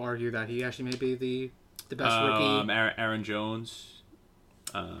 but people argue that he actually may be the best rookie. Aaron Jones.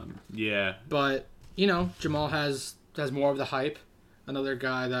 Yeah. But Jamal has more of the hype. Another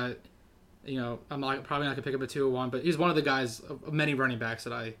guy that, I'm probably not going to pick up a 201, but he's one of the guys of many running backs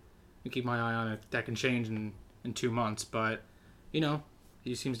that I can keep my eye on. That can change in 2 months. But,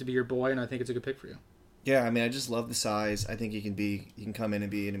 he seems to be your boy, and I think it's a good pick for you. Yeah, I mean, I just love the size. I think he can come in and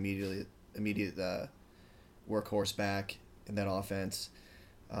be an immediate workhorse back in that offense.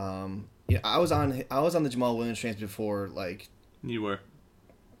 I was on the Jamal Williams train before, like, you were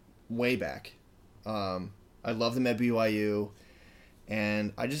way back. I love him at BYU,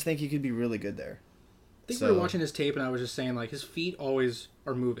 and I just think he could be really good there. I think we were watching his tape, and I was just saying, like, his feet always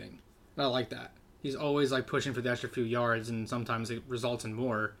are moving. And I like that. He's always, like, pushing for the extra few yards, and sometimes it results in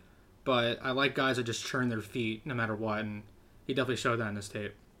more. But I like guys that just churn their feet no matter what, and he definitely showed that in his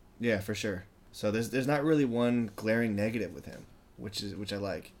tape. Yeah, for sure. So there's not really one glaring negative with him, which I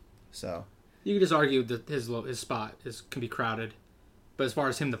like. So you could just argue that his spot can be crowded, but as far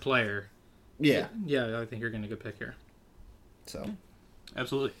as him the player, yeah, I think you're getting a good pick here. So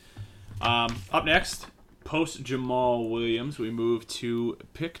absolutely. Up next, post Jamal Williams, we move to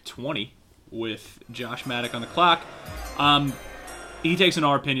pick 20 with Josh Maddock on the clock. He takes, in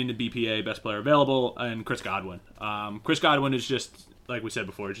our opinion, the BPA, best player available, and Chris Godwin. Chris Godwin is just, like we said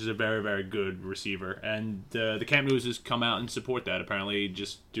before, just a very, very good receiver. And the Camp News has come out and support that, apparently,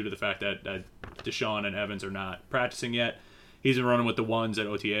 just due to the fact that Deshaun and Evans are not practicing yet. He's been running with the ones at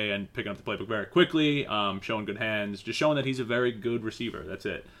OTA and picking up the playbook very quickly, showing good hands, just showing that he's a very good receiver. That's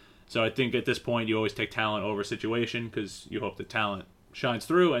it. So I think at this point, you always take talent over situation because you hope the talent shines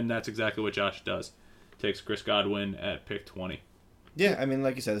through, and that's exactly what Josh does. Takes Chris Godwin at pick 20. Yeah, I mean,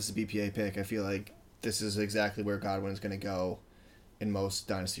 like you said, this is a BPA pick. I feel like this is exactly where Godwin is going to go in most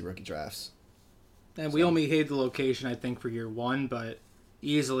Dynasty rookie drafts. And we only hate the location, I think, for year one, but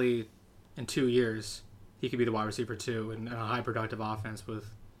easily in 2 years, he could be the wide receiver 2 in a high productive offense with,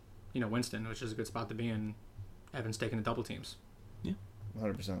 Winston, which is a good spot to be in. Evans taking the double teams. Yeah,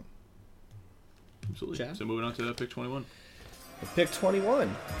 100%. Absolutely. Chad? So moving on to pick 21. Pick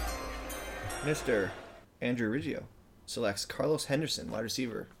 21, Mr. Andrew Riggio selects Carlos Henderson, wide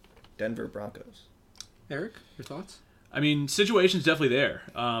receiver, Denver Broncos. Eric, your thoughts? I mean, situation's definitely there.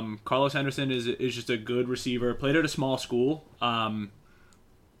 Carlos Henderson is just a good receiver. Played at a small school.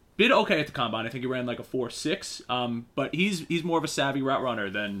 Did okay at the combine. I think he ran like a 4.6. But he's more of a savvy route runner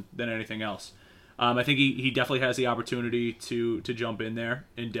than anything else. I think he definitely has the opportunity to jump in there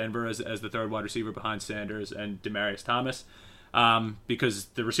in Denver as the third wide receiver behind Sanders and Demaryius Thomas. Because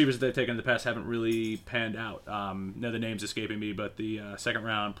the receivers that they've taken in the past haven't really panned out. Now the name's escaping me, but the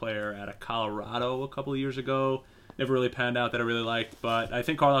second-round player out of Colorado a couple of years ago never really panned out that I really liked. But I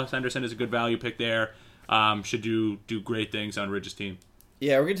think Carlos Henderson is a good value pick there. Should do great things on Ridge's team.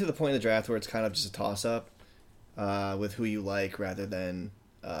 Yeah, we're getting to the point in the draft where it's kind of just a toss-up with who you like rather than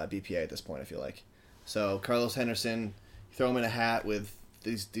BPA at this point, I feel like. So Carlos Henderson, you throw him in a hat with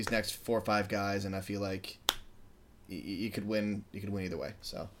these next 4 or 5 guys, and I feel like you could win. You could win either way.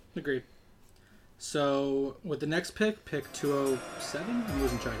 So agreed. So with the next pick 207, I'm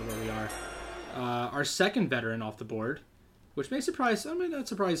losing track of where we are. Our second veteran off the board, which may surprise. I mean, not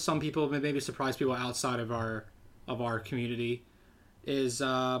surprise some people, but maybe surprise people outside of our community, is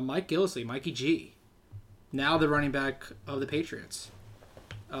Mike Gillislee, Mikey G. Now the running back of the Patriots.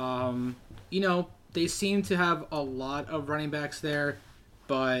 They seem to have a lot of running backs there,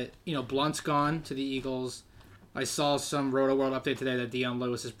 but Blunt's gone to the Eagles. I saw some Roto World update today that Dion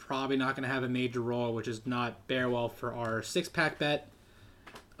Lewis is probably not going to have a major role, which is not bear well for our 6-pack bet.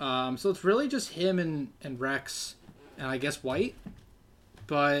 So it's really just him and Rex and I guess White.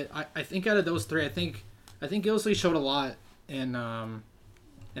 But I think out of those 3, I think Gillislee showed a lot in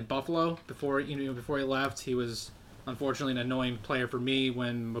Buffalo before he left. He was unfortunately an annoying player for me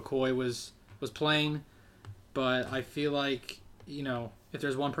when McCoy was playing. But I feel like if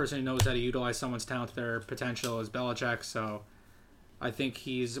there's one person who knows how to utilize someone's talent to their potential is Belichick. So I think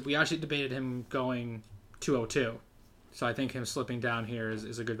we actually debated him going 202. So I think him slipping down here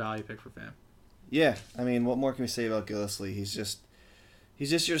is a good value pick for Fam. Yeah, I mean, what more can we say about Gillislee? He's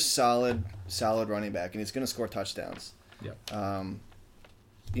just your solid running back, and he's going to score touchdowns. Yep.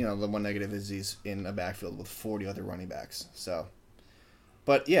 The one negative is he's in a backfield with 40 other running backs. So,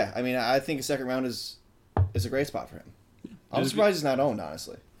 but yeah, I mean, I think a second round is a great spot for him. I'm surprised he's not owned,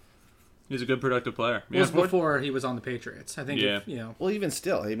 honestly. He's a good productive player. It was before he was on the Patriots. I think. Yeah. Well, even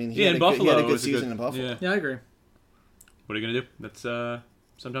still, I mean, he had a good season in Buffalo. Yeah, I agree. What are you gonna do? That's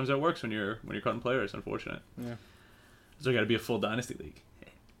sometimes that works when you're cutting players. Unfortunate. Yeah. So got to be a full dynasty league.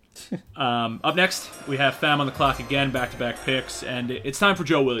 Up next, we have Fam on the clock again, back-to-back picks, and it's time for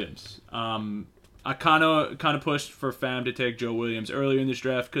Joe Williams. I kind of pushed for Fam to take Joe Williams earlier in this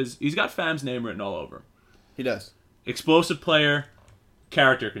draft because he's got Fam's name written all over him. He does. Explosive player,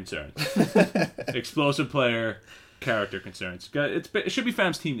 character concerns. Explosive player, character concerns. It should be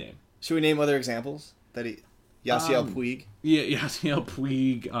Fam's team name. Should we name other examples? Yasiel Puig. Yeah, Yasiel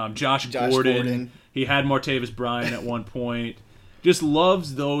Puig. Josh Gordon. He had Martavis Bryant at one point. Just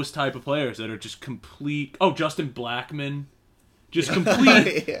loves those type of players that are just complete. Oh, Justin Blackmon. Just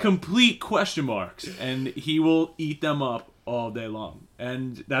complete question marks. And he will eat them up all day long.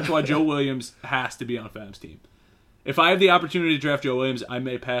 And that's why Joe Williams has to be on Fam's team. If I have the opportunity to draft Joe Williams, I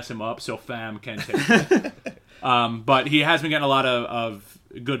may pass him up so Fam can take him. But he has been getting a lot of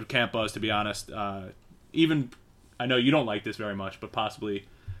good camp buzz, to be honest. Even, I know you don't like this very much, but possibly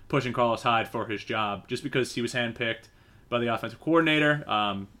pushing Carlos Hyde for his job just because he was handpicked by the offensive coordinator.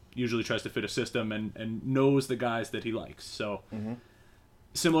 usually tries to fit a system and knows the guys that he likes. So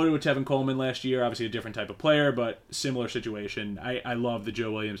similar to Tevin Coleman last year, obviously a different type of player, but similar situation. I love the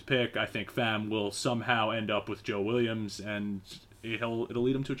Joe Williams pick. I think Pham will somehow end up with Joe Williams, and it'll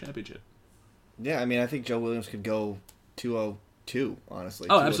lead him to a championship. Yeah, I mean, I think Joe Williams could go 202, honestly.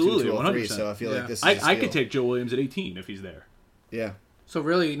 Oh, absolutely, 100%. So I feel like this is I could take Joe Williams at 18 if he's there. Yeah. So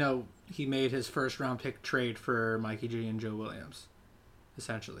really, he made his first round pick trade for Mikey G and Joe Williams,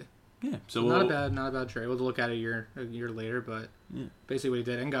 essentially. Yeah, so not a bad trade. We'll look at it a year later, but basically what he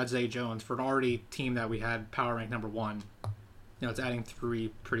did. And got Zay Jones for an already team that we had power ranked number 1. It's adding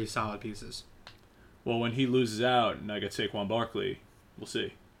 3 pretty solid pieces. Well, when he loses out and I get Saquon Barkley, we'll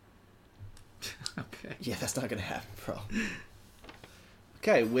see. Okay. Yeah, that's not gonna happen, bro.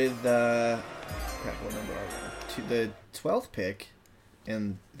 Okay, with what number are we? To the 12th pick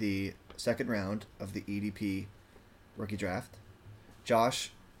in the second round of the EDP rookie draft, Josh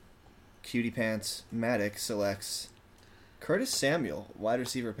Cutie Pants Maddox selects Curtis Samuel, wide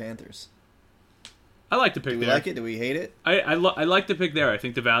receiver, Panthers. I like the pick there. Do we like it? Do we hate it? I like the pick there. I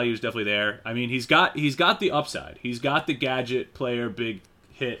think the value is definitely there. I mean, he's got the upside. He's got the gadget player, big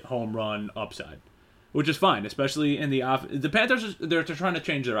hit, home run upside, which is fine, especially in the the Panthers. They're trying to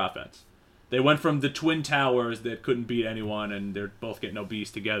change their offense. They went from the twin towers that couldn't beat anyone, and they're both getting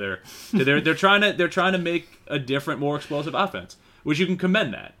obese together. To they're trying to make a different, more explosive offense, which you can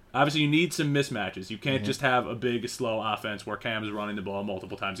commend that. Obviously, you need some mismatches. You can't just have a big, slow offense where Cam's running the ball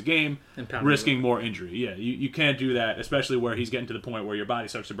multiple times a game, risking more injury. Yeah, you can't do that, especially where he's getting to the point where your body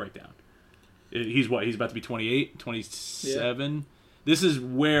starts to break down. He's about to be 28, 27. Yeah. This is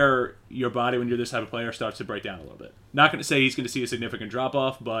where your body, when you're this type of player, starts to break down a little bit. Not going to say he's going to see a significant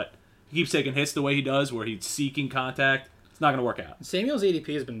drop-off, but he keeps taking hits the way he does, where he's seeking contact. It's not going to work out. Samuel's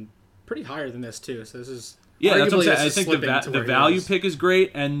ADP has been pretty higher than this, too, so this is... Yeah, that's what I'm saying. I think the value pick is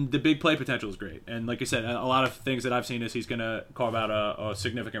great, and the big play potential is great. And like I said, a lot of things that I've seen is he's going to carve out a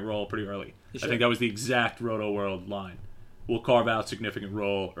significant role pretty early. I think that was the exact Roto World line. We'll carve out significant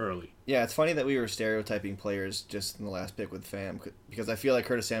role early. Yeah, it's funny that we were stereotyping players just in the last pick with Pham, because I feel like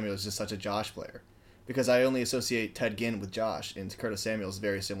Curtis Samuel is just such a Josh player. Because I only associate Ted Ginn with Josh, and Curtis Samuel is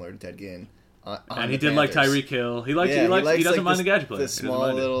very similar to Ted Ginn. And he did like Tyreek Hill. He doesn't mind the gadget play. The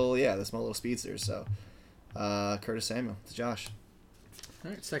small little speedsters. So. Curtis Samuel to Josh.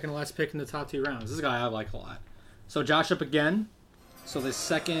 All right, second to last pick in the top 2 rounds. This is a guy I like a lot. So Josh up again. So the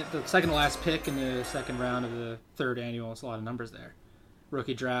second to last pick in the second round of the third annual. It's a lot of numbers there.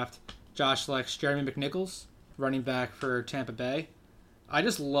 Rookie draft. Josh selects Jeremy McNichols, running back for Tampa Bay. I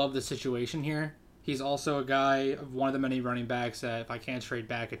just love the situation here. He's also a guy, one of the many running backs that if I can't trade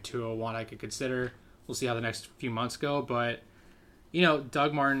back at 201, I could consider. We'll see how the next few months go. But,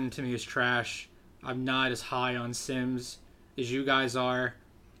 Doug Martin to me is trash. I'm not as high on Sims as you guys are.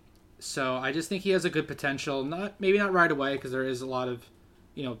 So I just think he has a good potential. Maybe not right away because there is a lot of,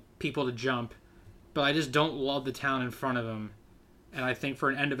 people to jump. But I just don't love the talent in front of him. And I think for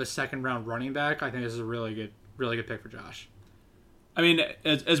an end of a second round running back, I think this is a really good pick for Josh. I mean,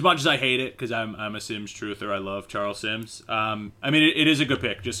 as much as I hate it because I'm a Sims truther, I love Charles Sims. It is a good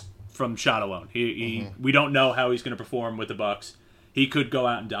pick just from shot alone. We don't know how he's going to perform with the Bucs. He could go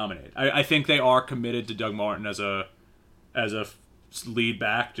out and dominate. I think they are committed to Doug Martin as a lead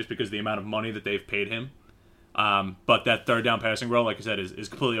back just because of the amount of money that they've paid him. But that third down passing role, like I said, is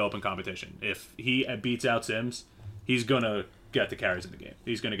completely open competition. If he beats out Sims, he's going to get the carries in the game.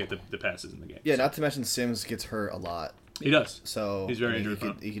 He's going to get the passes in the game. Yeah, not to mention Sims gets hurt a lot. He does. So he's very injured.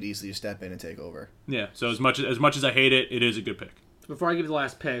 He could easily step in and take over. Yeah, so as much as I hate it, it is a good pick. Before I give you the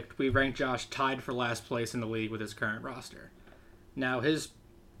last pick, we ranked Josh tied for last place in the league with his current roster. Now, his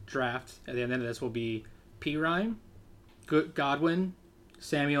draft at the end of this will be Perine, Godwin,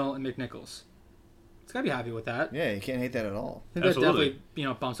 Samuel, and McNichols. It's got to be happy with that. Yeah, you can't hate that at all. I think that definitely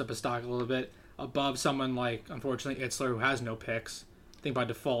bumps up his stock a little bit above someone like, unfortunately, Itzler, who has no picks. I think by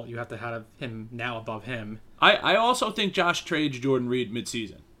default, you have to have him now above him. I also think Josh trades Jordan Reed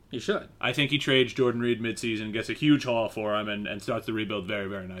midseason. He should. I think he trades Jordan Reed midseason, gets a huge haul for him, and starts the rebuild very,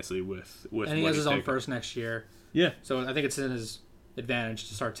 very nicely with and he has his own first next year. Yeah. So I think it's in his advantage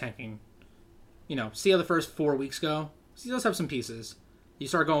to start tanking. See how the first 4 weeks go. He does have some pieces. You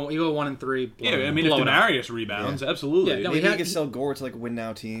go 1-3. Yeah, if Demarius rebounds, absolutely. Yeah, maybe he can sell Gore to like a win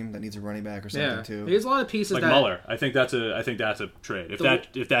now team that needs a running back or something too. He has a lot of pieces. Like Muller, I think that's a trade.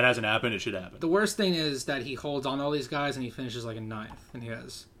 If that hasn't happened, it should happen. The worst thing is that he holds on to all these guys and he finishes like in 9th, and he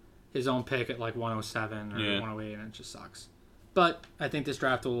has his own pick at like 107 or 108, and it just sucks. But I think this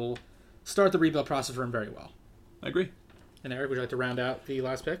draft will start the rebuild process for him very well. I agree. And Eric, would you like to round out the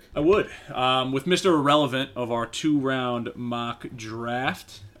last pick? I would. With Mr. Irrelevant of our 2-round mock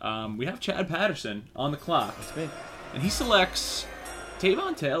draft, we have Chad Patterson on the clock. That's me. And he selects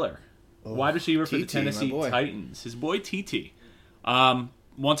Tavon Taylor, wide receiver for the Tennessee Titans. His boy TT.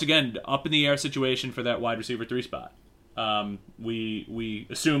 Once again, up in the air situation for that wide receiver 3 spot. We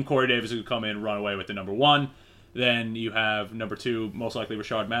assume Corey Davis would come in and run away with the number 1. Then you have number 2, most likely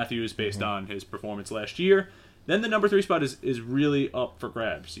Rashard Matthews, based on his performance last year. Then the number 3 spot is really up for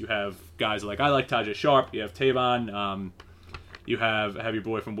grabs. You have guys like Tajay Sharp. You have Tavon. You have your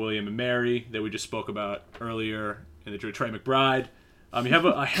boy from William and Mary that we just spoke about earlier in the Trey McBride. You have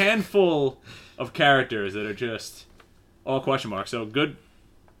a handful of characters that are just all question marks. So good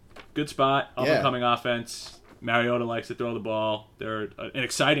spot, up and coming offense. Mariota likes to throw the ball. They're an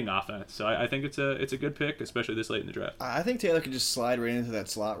exciting offense. So I think it's a good pick, especially this late in the draft. I think Taylor could just slide right into that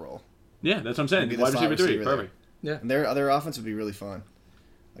slot role. Yeah, that's what I'm saying. Wide receiver 3, perfect. Yeah, and their offense would be really fun.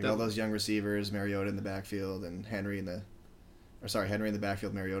 Like all those young receivers, Mariota in the backfield, and Henry in the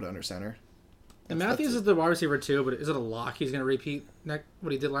backfield, Mariota under center. And Matthews is the wide receiver too, but is it a lock he's going to repeat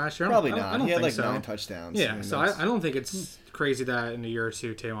what he did last year? Probably not. I don't he had think like 9 touchdowns. Yeah, I don't think it's crazy that in a year or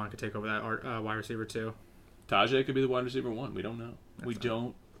two Tavon could take over that wide receiver 2. Tajay could be the wide receiver 1. We don't know. We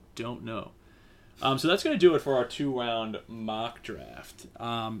don't know. So that's going to do it for our 2-round mock draft.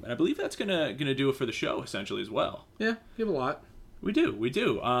 And I believe that's going to do it for the show, essentially, as well. Yeah, you have a lot. We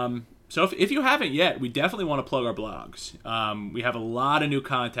do. So if you haven't yet, we definitely want to plug our blogs. We have a lot of new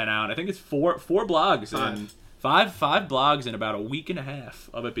content out. I think it's four blogs and five blogs in about a week and a half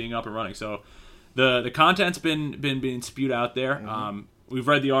of it being up and running. So the content's been being spewed out there. Mm-hmm. We've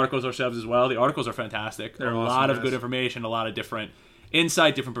read the articles ourselves as well. The articles are fantastic. There are a lot of good information, a lot of different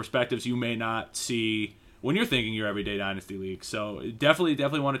insight, different perspectives you may not see when you're thinking your everyday Dynasty League. So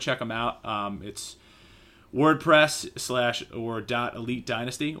definitely want to check them out. It's WordPress / or .Elite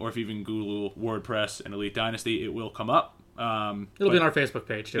Dynasty, or if you even Google WordPress and Elite Dynasty, it will come up. It'll be on our Facebook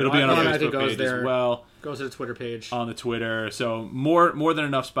page too. It'll be on our Facebook page as well. Goes to the Twitter page. On the Twitter. So more than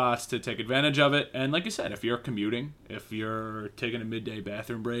enough spots to take advantage of it. And like you said, if you're commuting, if you're taking a midday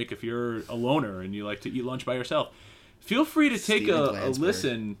bathroom break, if you're a loner and you like to eat lunch by yourself, feel free to take a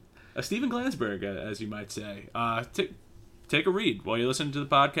listen. A Steven Glansberg, as you might say. Take a read while you listen to the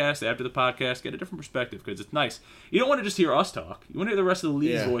podcast, after the podcast, get a different perspective because it's nice. You don't want to just hear us talk. You want to hear the rest of the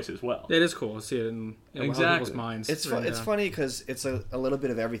league's voice as well. It is cool to see it in people's minds. It's funny because it's a little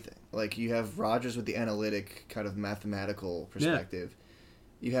bit of everything. Like you have Rogers with the analytic kind of mathematical perspective.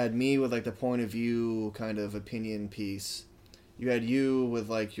 Yeah. You had me with like the point of view kind of opinion piece. You had you with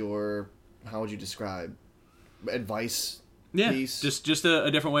like your, how would you describe, advice piece. Just a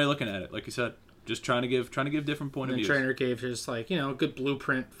different way of looking at it, like you said. Just trying to give different point of views. The trainer gave just like a good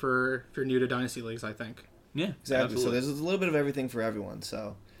blueprint for if you're new to Dynasty Leagues, I think. Yeah, exactly. Absolutely. So there's a little bit of everything for everyone.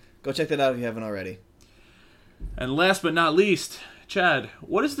 So go check that out if you haven't already. And last but not least, Chad,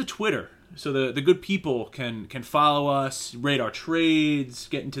 what is the Twitter? So the good people can follow us, rate our trades,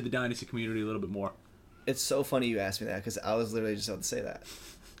 get into the Dynasty community a little bit more. It's so funny you asked me that because I was literally just about to say that.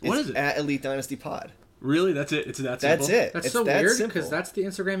 What is it? At Elite Dynasty Pod. Really? That's it? It's that simple? That's it. That's so weird because that's the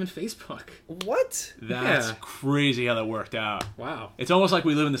Instagram and Facebook. What? That's crazy how that worked out. Wow. It's almost like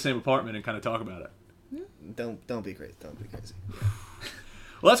we live in the same apartment and kind of talk about it. Don't be crazy. Don't be crazy.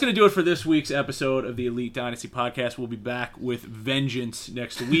 Well, that's going to do it for this week's episode of the Elite Dynasty Podcast. We'll be back with vengeance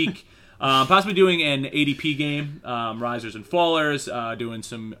next week. Possibly doing an ADP game, risers and fallers, doing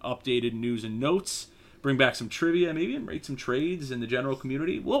some updated news and notes. Bring back some trivia, maybe, and rate some trades in the general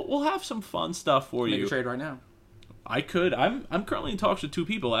community. We'll have some fun stuff for you. Make a trade right now. I could. I'm currently in talks with 2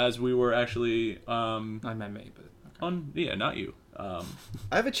 people as we were actually. I meant me, but okay. Not you. I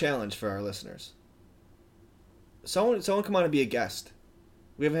have a challenge for our listeners. Someone come on and be a guest.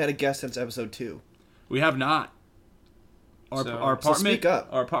 We haven't had a guest since episode 2. We have not. Our apartment. So speak up.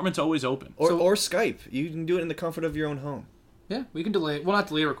 Our apartment's always open. Or Skype. You can do it in the comfort of your own home. Yeah, we can delay. Well, not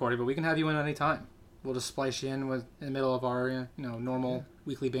delay recording, but we can have you in any time. We'll just splice you in in the middle of our normal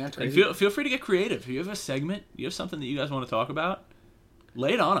weekly banter. And feel free to get creative. If you have a segment, you have something that you guys want to talk about,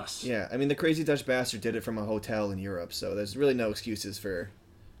 lay it on us. Yeah, I mean the Crazy Dutch Bastard did it from a hotel in Europe, so there's really no excuses for.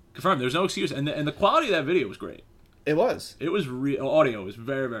 Confirmed. There's no excuse, and the quality of that video was great. It was. It was audio was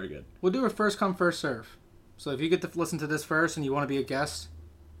very, very good. We'll do a first come first serve. So if you get to listen to this first and you want to be a guest,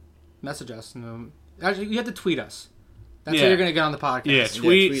 message us. Actually, you have to tweet us. That's how you're going to get on the podcast. Yeah,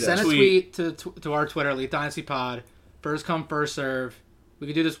 tweet. Send a tweet to our Twitter, Elite Dynasty Pod. First come, first serve. We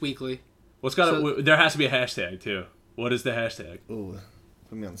can do this weekly. There has to be a hashtag, too. What is the hashtag? Ooh,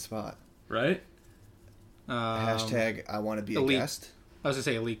 put me on the spot. Right? Hashtag I want to be a guest. I was going to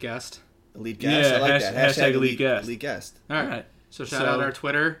say Elite Guest. Elite guest. Yeah, I like that. Hashtag elite guest. Elite guest. All right. So shout out our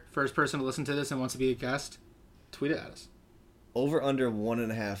Twitter. First person to listen to this and wants to be a guest, tweet it at us. Over under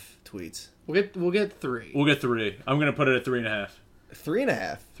 1.5 tweets. We'll get 3. We'll get 3. I'm gonna put it at 3.5.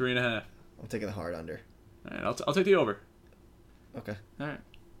 3.5. 3.5. I'm taking the hard under. All right, I'll take the over. Okay. All right.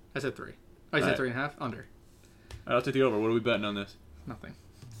 I said 3. I said 3.5 under. All right, I'll take the over. What are we betting on this? Nothing.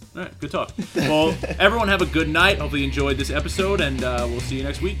 All right, good talk. Well, everyone have a good night. Hopefully you enjoyed this episode, and we'll see you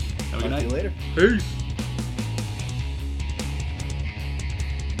next week. Have a good night. See you later. Peace.